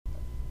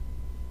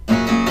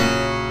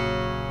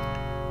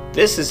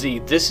This is the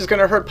This Is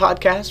Gonna Hurt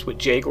podcast with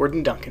Jay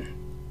Gordon Duncan.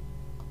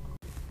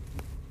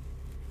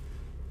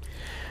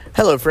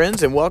 Hello,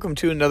 friends, and welcome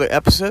to another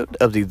episode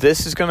of the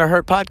This Is Gonna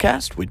Hurt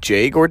podcast with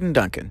Jay Gordon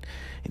Duncan.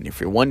 And if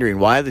you're wondering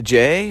why the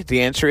J,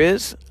 the answer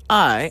is,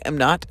 I am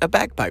not a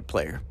bagpipe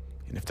player.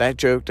 And if that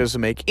joke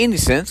doesn't make any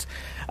sense,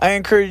 I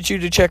encourage you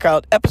to check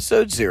out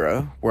episode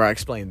 0, where I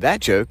explain that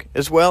joke,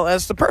 as well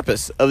as the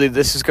purpose of the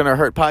This Is Gonna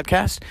Hurt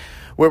podcast,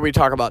 where we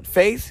talk about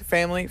faith,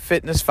 family,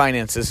 fitness,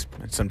 finances,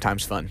 and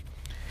sometimes fun.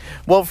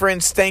 Well,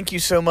 friends, thank you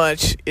so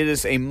much. It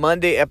is a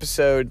Monday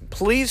episode.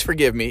 Please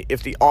forgive me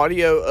if the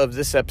audio of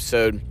this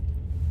episode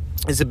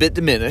is a bit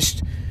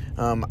diminished.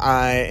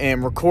 I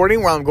am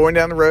recording while I'm going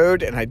down the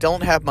road, and I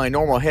don't have my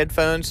normal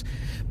headphones.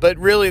 But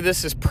really,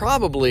 this is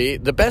probably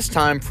the best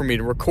time for me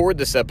to record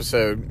this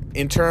episode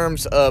in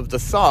terms of the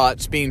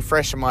thoughts being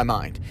fresh in my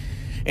mind.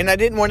 And I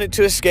didn't want it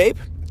to escape,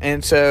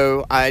 and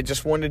so I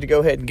just wanted to go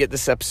ahead and get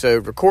this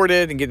episode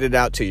recorded and get it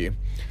out to you.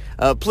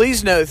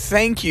 Please note,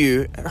 thank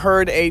you.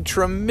 Heard a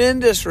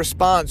tremendous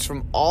response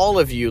from all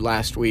of you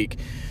last week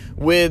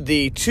with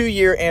the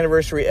 2-year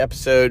anniversary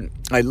episode.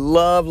 I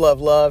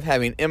love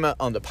having Emma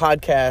on the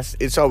podcast.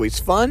 It's always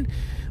fun.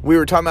 We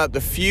were talking about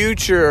the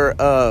future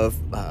of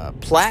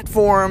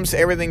platforms,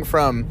 everything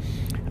from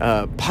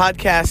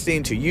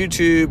podcasting to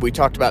YouTube. We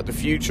talked about the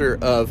future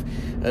of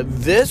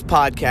this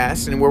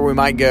podcast and where we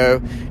might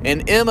go.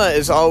 And Emma,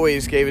 as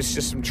always, gave us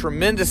just some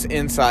tremendous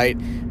insight.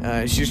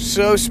 She's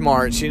so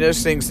smart. She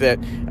knows things that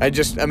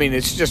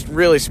it's just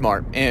really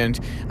smart. And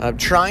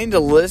trying to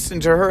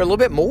listen to her a little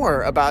bit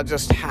more about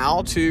just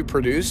how to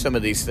produce some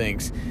of these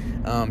things.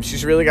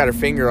 She's really got her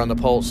finger on the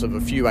pulse of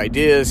a few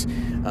ideas.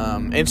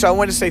 And so I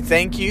want to say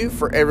thank you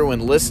for everyone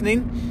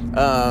listening.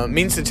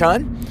 Means a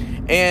ton.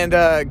 And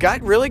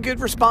got really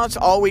good response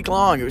all week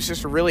long. It was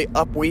just a really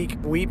up week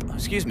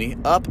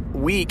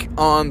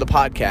on the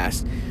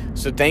podcast.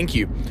 So thank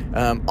you.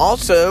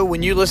 Also,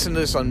 when you listen to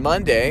this on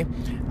Monday,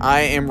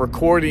 I am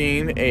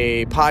recording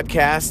a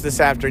podcast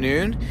this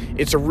afternoon.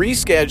 It's a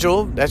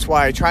reschedule. That's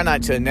why I try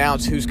not to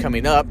announce who's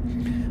coming up.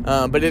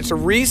 But it's a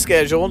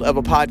rescheduled of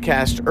a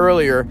podcast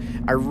earlier.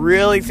 I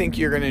really think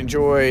you're going to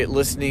enjoy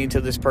listening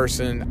to this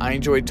person. I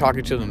enjoyed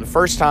talking to them the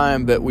first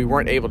time, but we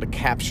weren't able to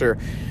capture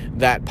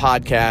that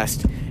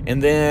podcast.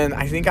 And then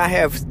I think I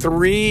have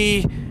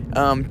 3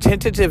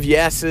 tentative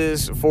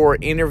yeses for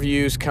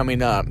interviews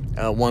coming up.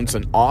 One's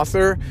an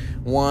author,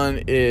 one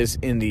is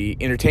in the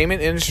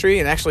entertainment industry,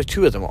 and actually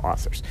 2 of them are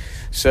authors.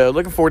 So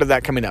looking forward to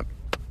that coming up.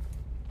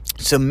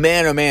 So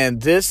man, oh man,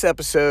 this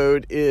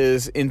episode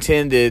is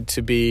intended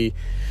to be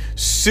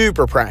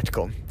super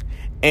practical.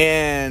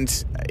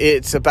 And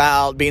it's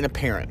about being a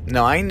parent.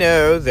 Now, I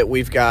know that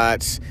we've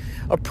got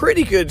a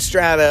pretty good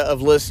strata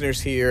of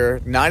listeners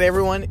here. Not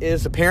everyone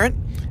is a parent.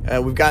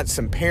 We've got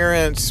some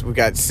parents, we've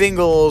got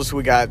singles,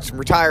 we got some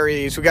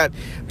retirees, we got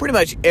pretty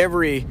much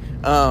every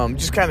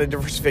just kind of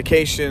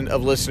diversification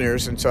of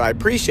listeners, and so I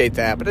appreciate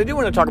that. But I do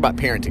want to talk about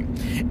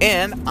parenting,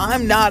 and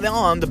I'm not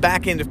on the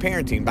back end of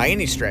parenting by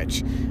any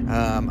stretch.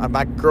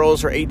 My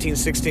girls are 18,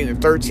 16,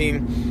 and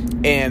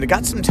 13, and I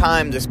got some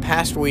time this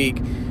past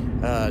week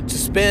to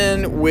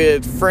spend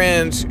with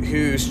friends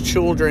whose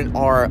children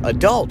are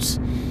adults,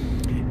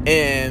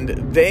 and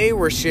they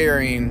were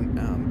sharing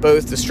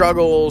both the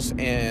struggles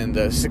and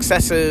the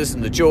successes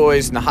and the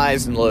joys and the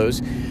highs and lows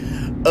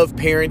of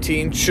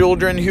parenting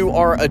children who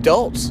are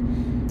adults.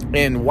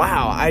 And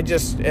wow, I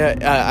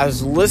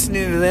was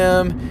listening to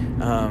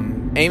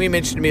them. Amy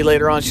mentioned to me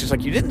later on, she's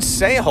like, you didn't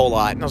say a whole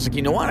lot. And I was like,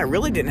 you know what? I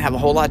really didn't have a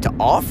whole lot to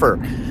offer.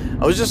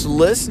 I was just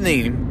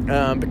listening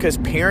because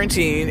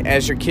parenting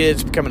as your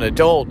kids become an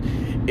adult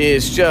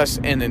is just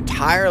an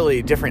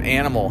entirely different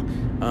animal.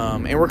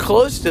 And we're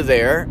close to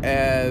there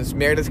as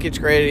Meredith gets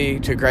ready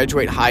to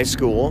graduate high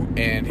school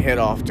and head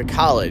off to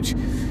college.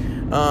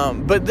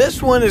 But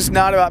this one is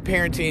not about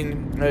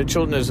parenting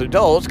children as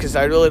adults, because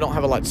I really don't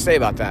have a lot to say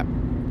about that.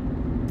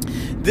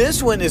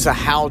 This one is a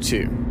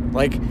how-to.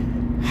 Like,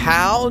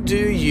 how do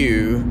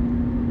you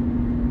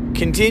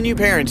continue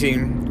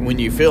parenting when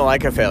you feel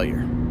like a failure?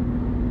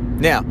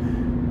 Now,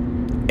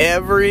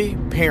 every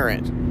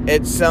parent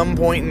at some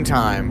point in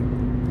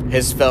time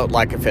has felt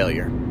like a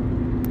failure.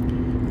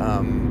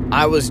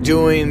 I was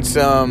doing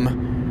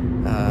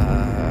some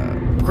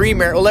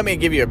premarital. Let me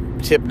give you a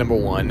tip number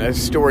 1. The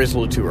story's a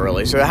little too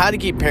early. So how to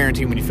keep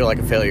parenting when you feel like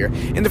a failure.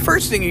 And the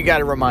first thing you got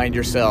to remind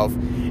yourself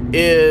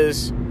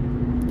is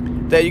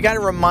that you got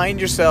to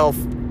remind yourself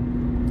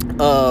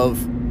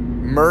of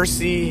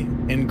mercy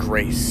and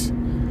grace.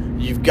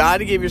 You've got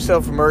to give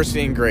yourself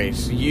mercy and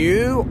grace.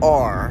 You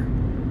are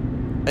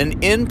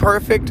an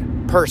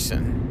imperfect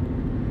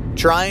person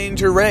trying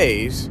to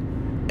raise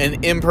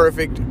an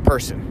imperfect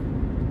person.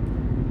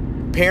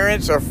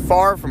 Parents are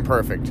far from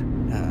perfect.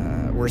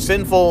 We're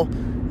sinful.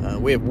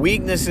 We have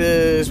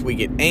weaknesses. We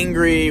get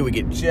angry. We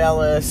get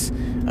jealous.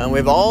 We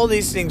have all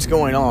these things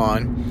going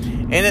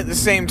on. And at the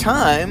same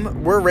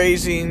time, we're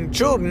raising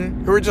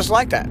children who are just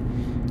like that.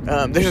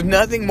 There's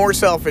nothing more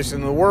selfish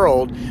in the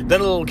world than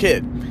a little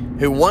kid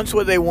who wants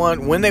what they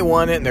want when they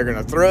want it, and they're going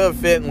to throw a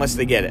fit unless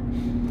they get it.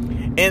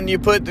 And you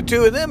put the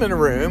two of them in a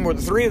room, or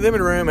the three of them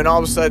in a room, and all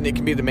of a sudden it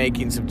can be the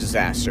makings of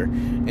disaster.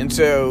 And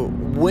so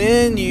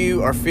when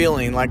you are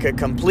feeling like a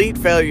complete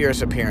failure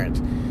as a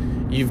parent,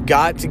 you've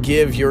got to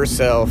give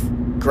yourself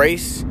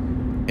grace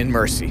and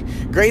mercy.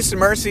 Grace and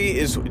mercy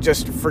is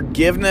just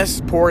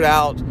forgiveness poured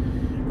out,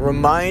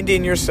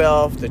 reminding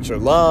yourself that you're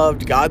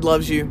loved, God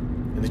loves you,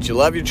 and that you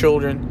love your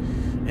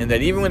children, and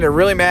that even when they're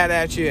really mad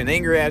at you and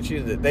angry at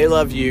you, that they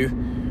love you.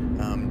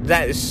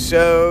 That is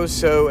so,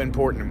 so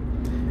important.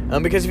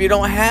 Because if you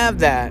don't have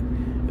that,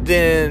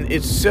 then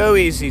it's so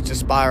easy to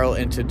spiral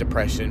into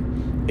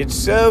depression. It's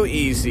so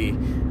easy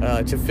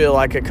to feel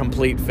like a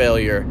complete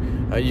failure.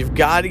 You've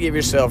got to give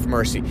yourself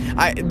mercy.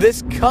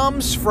 This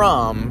comes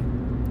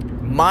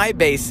from my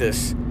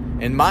basis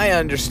and my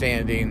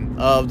understanding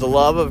of the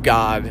love of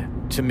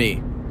God to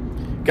me.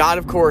 God,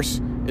 of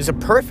course, is a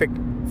perfect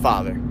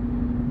Father,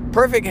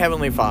 perfect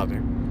Heavenly Father.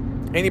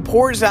 And He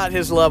pours out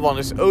His love on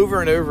us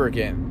over and over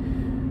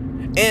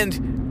again.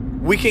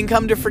 And we can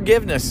come to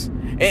forgiveness.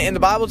 And the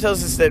Bible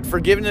tells us that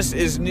forgiveness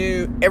is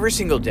new every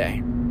single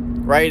day,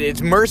 right?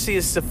 Its mercy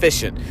is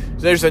sufficient.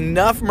 There's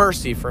enough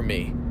mercy for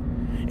me.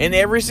 And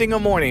every single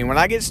morning when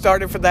I get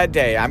started for that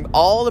day,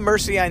 all the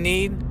mercy I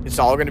need, it's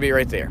all going to be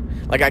right there.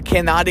 Like, I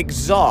cannot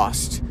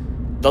exhaust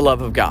the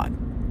love of God.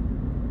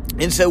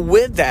 And so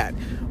with that,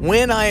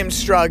 when I am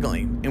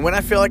struggling and when I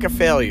feel like a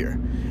failure,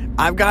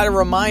 I've got to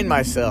remind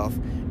myself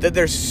that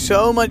there's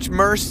so much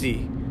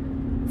mercy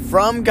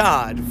from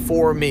God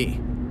for me.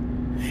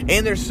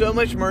 And there's so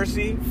much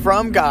mercy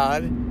from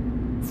God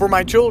for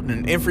my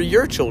children and for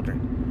your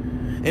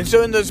children. And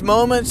so in those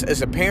moments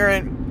as a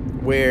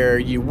parent where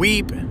you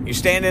weep, you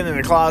stand in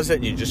a closet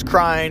and you're just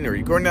crying, or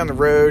you're going down the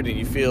road and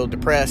you feel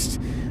depressed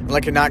and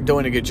like you're not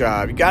doing a good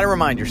job, you got to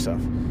remind yourself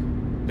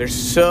there's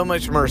so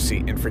much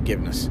mercy and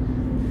forgiveness.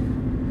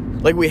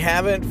 Like, we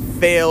haven't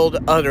failed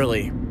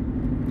utterly.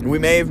 We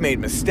may have made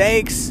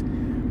mistakes.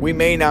 We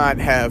may not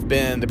have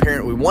been the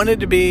parent we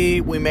wanted to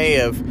be. We may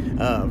have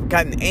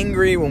gotten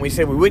angry when we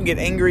said we wouldn't get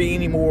angry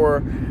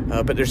anymore.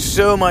 But there's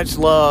so much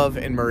love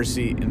and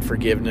mercy and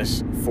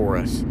forgiveness for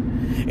us.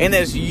 And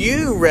as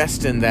you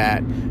rest in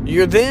that,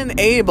 you're then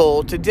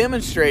able to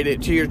demonstrate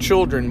it to your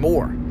children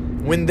more.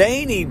 When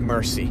they need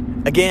mercy,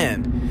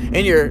 again,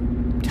 and you're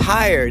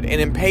tired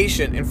and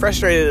impatient and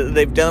frustrated that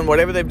they've done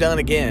whatever they've done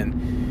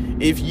again,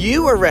 if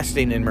you are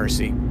resting in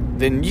mercy,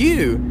 then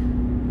you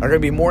are going to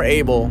be more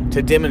able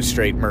to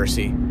demonstrate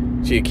mercy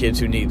to your kids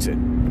who needs it,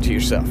 to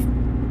yourself.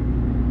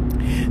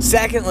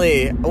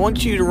 Secondly, I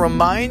want you to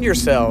remind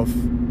yourself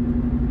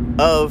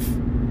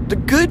of the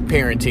good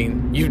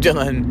parenting you've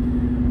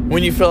done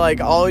when you feel like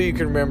all you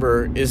can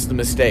remember is the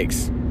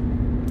mistakes.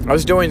 I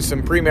was doing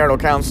some premarital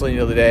counseling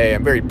the other day.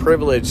 I'm very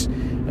privileged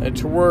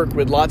to work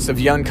with lots of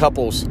young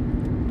couples.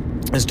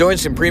 I was doing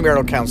some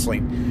premarital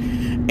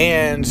counseling,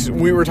 and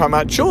we were talking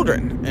about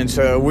children. And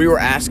so we were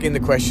asking the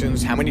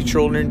questions, how many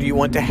children do you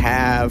want to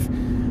have?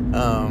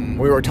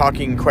 We were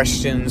talking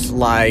questions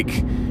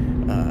like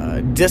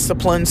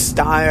discipline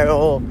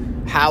style.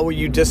 How will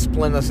you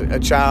discipline a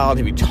child?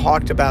 Have you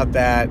talked about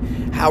that?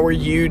 How were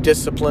you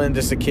disciplined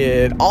as a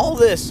kid? All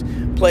this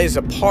plays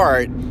a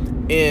part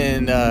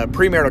in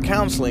premarital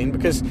counseling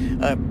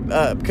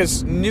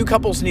because new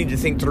couples need to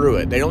think through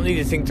it. They don't need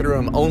to think through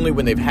them only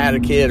when they've had a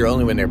kid or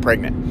only when they're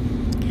pregnant.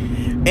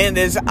 And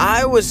as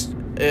I was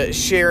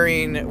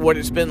sharing what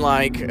it's been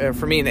like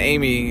for me and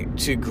Amy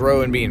to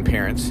grow and being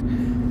parents,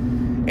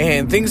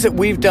 and things that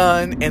we've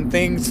done and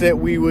things that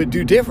we would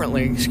do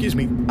differently,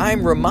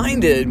 I'm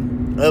reminded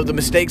of the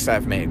mistakes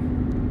I've made.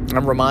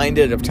 I'm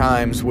reminded of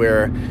times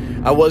where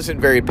I wasn't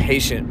very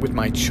patient with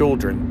my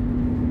children.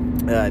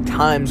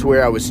 Times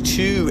where I was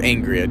too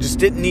angry. I just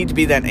didn't need to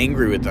be that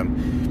angry with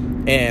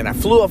them. And I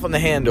flew off on the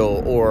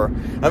handle, or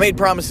I made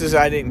promises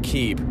I didn't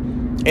keep.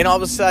 And all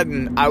of a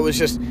sudden, I was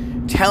just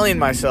telling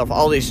myself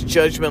all these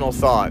judgmental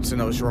thoughts,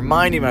 and I was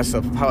reminding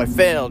myself of how I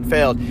failed.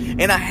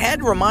 And I had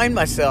to remind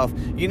myself,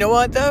 you know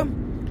what, though?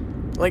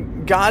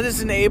 Like, God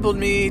has enabled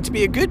me to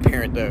be a good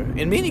parent, though,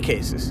 in many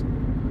cases.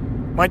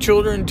 My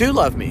children do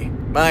love me.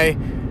 I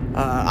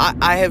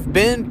have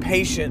been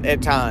patient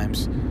at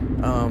times.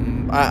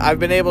 I've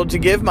been able to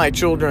give my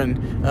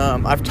children,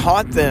 I've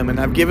taught them, and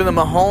I've given them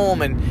a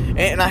home,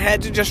 and I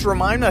had to just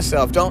remind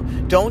myself,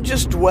 don't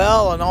just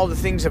dwell on all the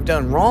things I've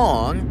done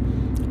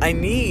wrong. I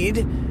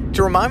need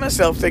to remind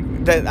myself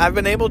that I've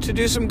been able to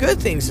do some good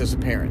things as a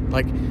parent.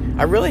 Like,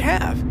 I really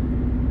have.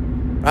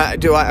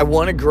 I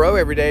want to grow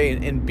every day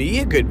and be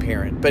a good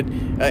parent,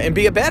 and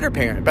be a better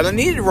parent. But I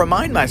need to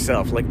remind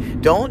myself,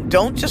 like,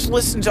 don't just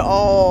listen to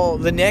all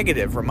the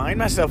negative. Remind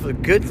myself of the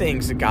good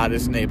things that God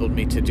has enabled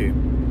me to do.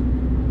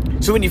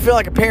 So when you feel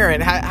like a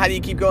parent, how do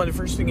you keep going? The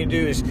first thing you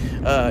do is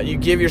you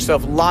give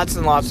yourself lots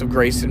and lots of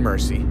grace and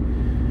mercy.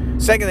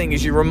 Second thing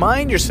is you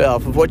remind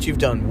yourself of what you've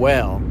done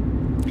well.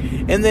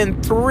 And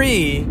then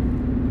 3,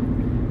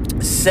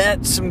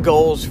 set some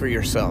goals for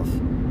yourself.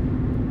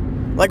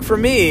 Like for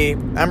me,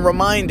 I'm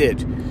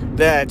reminded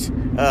that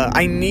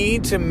I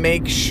need to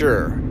make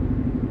sure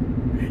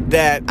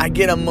that I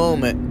get a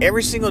moment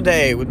every single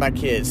day with my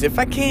kids, if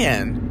I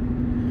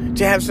can,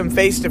 to have some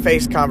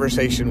face-to-face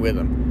conversation with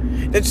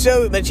them. That's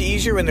so much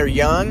easier when they're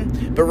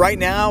young, but right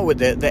now with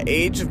the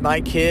age of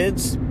my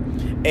kids,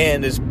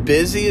 and as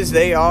busy as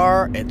they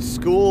are at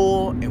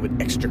school and with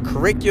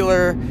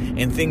extracurricular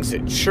and things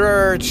at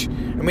church,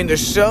 I mean,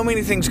 there's so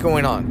many things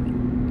going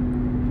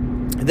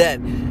on that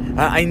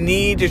I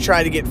need to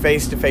try to get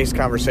face-to-face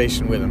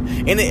conversation with them.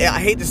 And I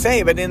hate to say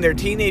it, but in their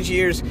teenage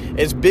years,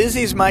 as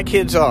busy as my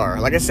kids are,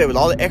 like I said, with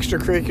all the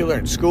extracurricular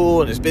and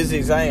school and as busy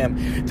as I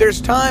am, there's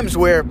times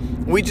where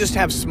we just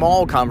have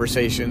small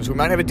conversations. We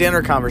might have a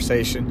dinner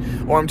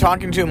conversation, or I'm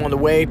talking to them on the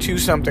way to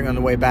something on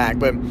the way back.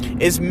 But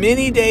as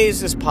many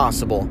days as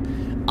possible,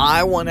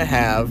 I want to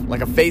have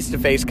like a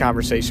face-to-face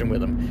conversation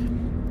with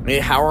them. Hey,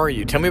 how are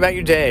you? Tell me about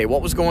your day.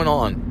 What was going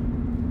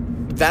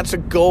on? That's a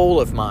goal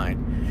of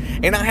mine.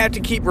 And I have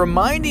to keep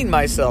reminding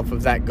myself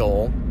of that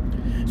goal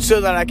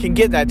so that I can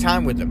get that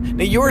time with them.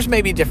 Now, yours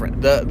may be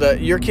different.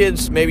 Your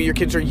kids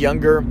are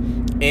younger,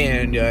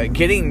 and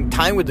getting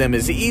time with them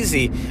is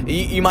easy.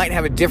 You might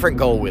have a different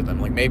goal with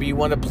them. Like maybe you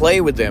want to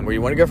play with them, or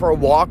you want to go for a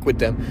walk with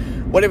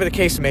them, whatever the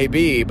case may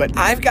be. But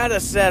I've got to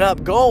set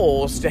up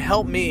goals to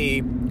help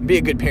me be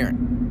a good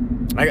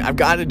parent. I've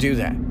got to do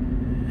that.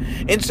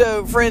 And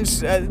so,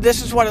 friends,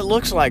 this is what it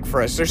looks like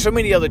for us. There's so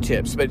many other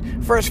tips. But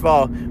first of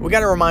all, we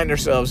got to remind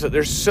ourselves that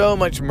there's so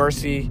much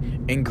mercy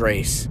and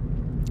grace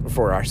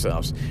for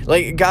ourselves.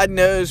 Like, God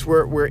knows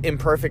we're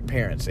imperfect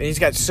parents, and He's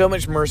got so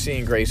much mercy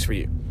and grace for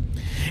you.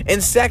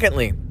 And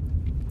secondly,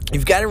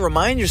 you've got to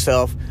remind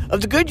yourself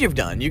of the good you've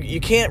done.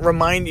 You can't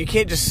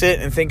just sit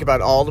and think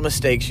about all the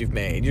mistakes you've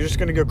made. You're just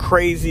going to go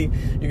crazy.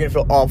 You're going to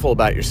feel awful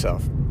about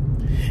yourself.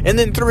 And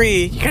then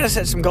 3, you got to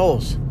set some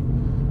goals.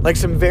 Like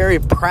some very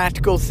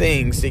practical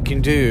things that you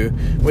can do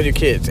with your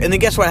kids. And then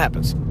guess what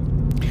happens?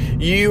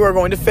 You are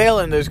going to fail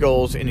in those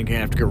goals, and you're going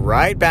to have to go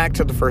right back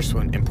to the first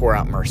one and pour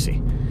out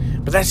mercy.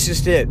 But that's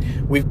just it.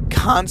 We've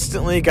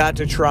constantly got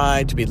to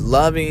try to be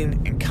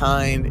loving and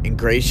kind and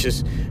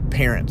gracious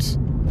parents.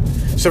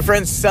 So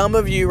friends, some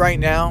of you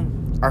right now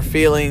are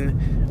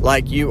feeling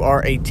like you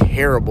are a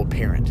terrible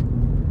parent.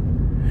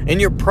 And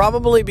you're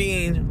probably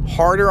being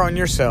harder on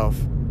yourself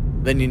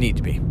than you need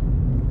to be.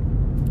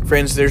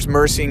 Friends, there's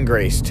mercy and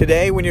grace.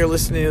 Today, when you're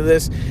listening to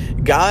this,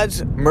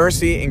 God's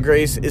mercy and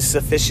grace is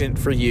sufficient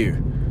for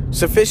you.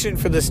 Sufficient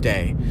for this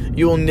day.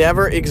 You will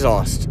never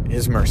exhaust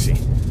His mercy.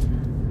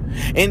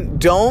 And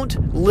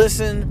don't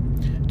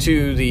listen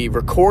to the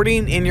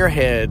recording in your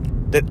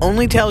head that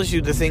only tells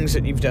you the things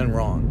that you've done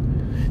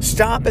wrong.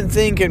 Stop and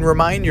think and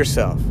remind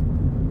yourself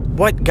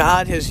what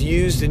God has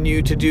used in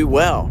you to do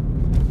well.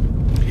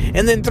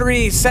 And then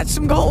 3, set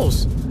some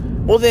goals.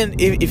 Well, then,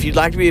 if you'd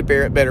like to be a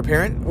better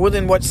parent, well,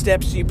 then what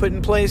steps do you put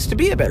in place to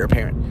be a better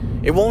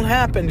parent? It won't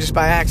happen just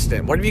by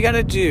accident. What have you got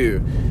to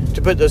do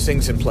to put those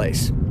things in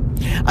place?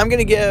 I'm going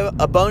to give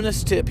a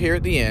bonus tip here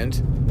at the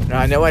end. Now,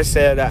 I know I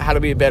said how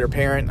to be a better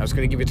parent. I was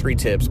going to give you 3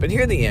 tips, but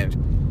here at the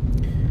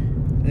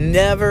end,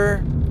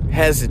 never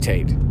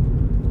hesitate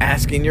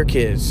asking your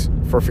kids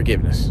for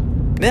forgiveness.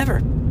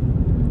 Never.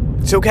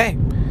 It's okay.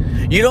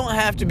 You don't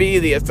have to be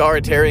the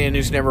authoritarian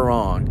who's never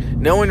wrong.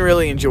 No one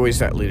really enjoys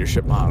that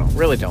leadership model.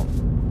 Really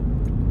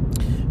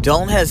don't.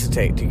 Don't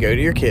hesitate to go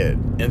to your kid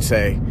and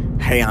say,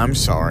 hey, I'm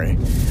sorry.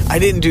 I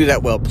didn't do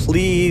that well.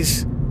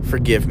 Please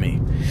forgive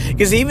me.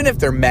 Because even if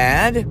they're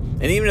mad,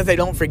 and even if they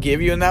don't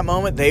forgive you in that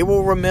moment, they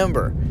will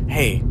remember,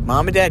 hey,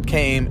 Mom and Dad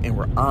came and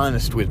were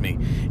honest with me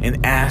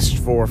and asked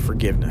for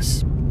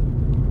forgiveness.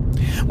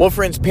 Well,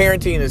 friends,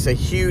 parenting is a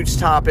huge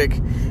topic.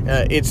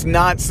 It's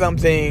not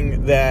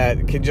something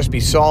that can just be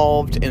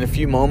solved in a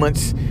few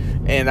moments.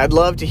 And I'd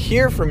love to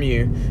hear from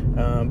you.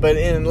 But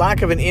in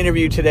lack of an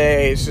interview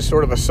today, it's just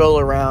sort of a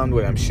solo round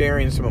when I'm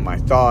sharing some of my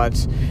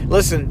thoughts.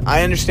 Listen,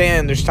 I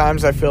understand there's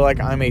times I feel like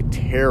I'm a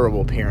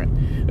terrible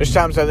parent. There's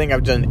times I think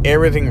I've done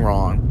everything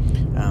wrong.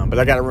 But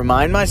I got to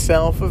remind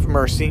myself of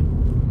mercy.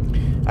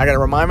 I got to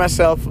remind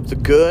myself of the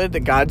good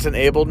that God's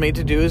enabled me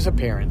to do as a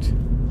parent.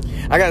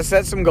 I got to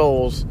set some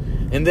goals.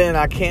 And then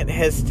I can't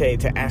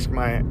hesitate to ask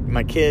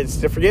my kids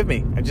to forgive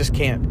me. I just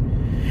can't.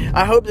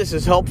 I hope this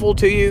is helpful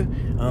to you.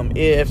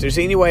 If there's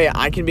any way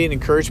I can be an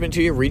encouragement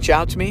to you, reach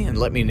out to me and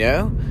let me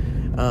know.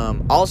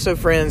 Also,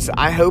 friends,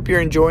 I hope you're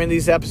enjoying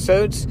these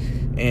episodes.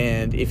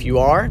 And if you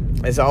are,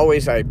 as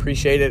always, I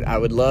appreciate it. I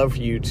would love for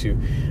you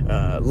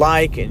to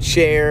like and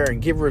share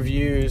and give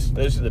reviews.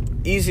 Those are the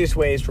easiest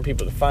ways for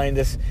people to find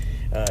us.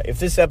 If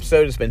this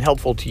episode has been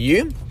helpful to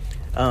you,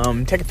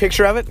 take a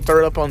picture of it,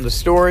 throw it up on the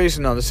stories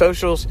and on the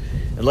socials,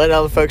 and let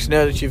other folks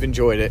know that you've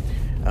enjoyed it.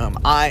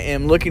 I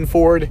am looking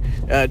forward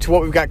to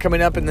what we've got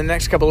coming up in the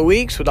next couple of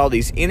weeks with all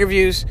these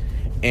interviews,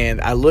 and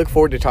I look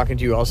forward to talking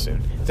to you all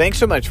soon. Thanks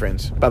so much,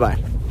 friends.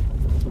 Bye-bye.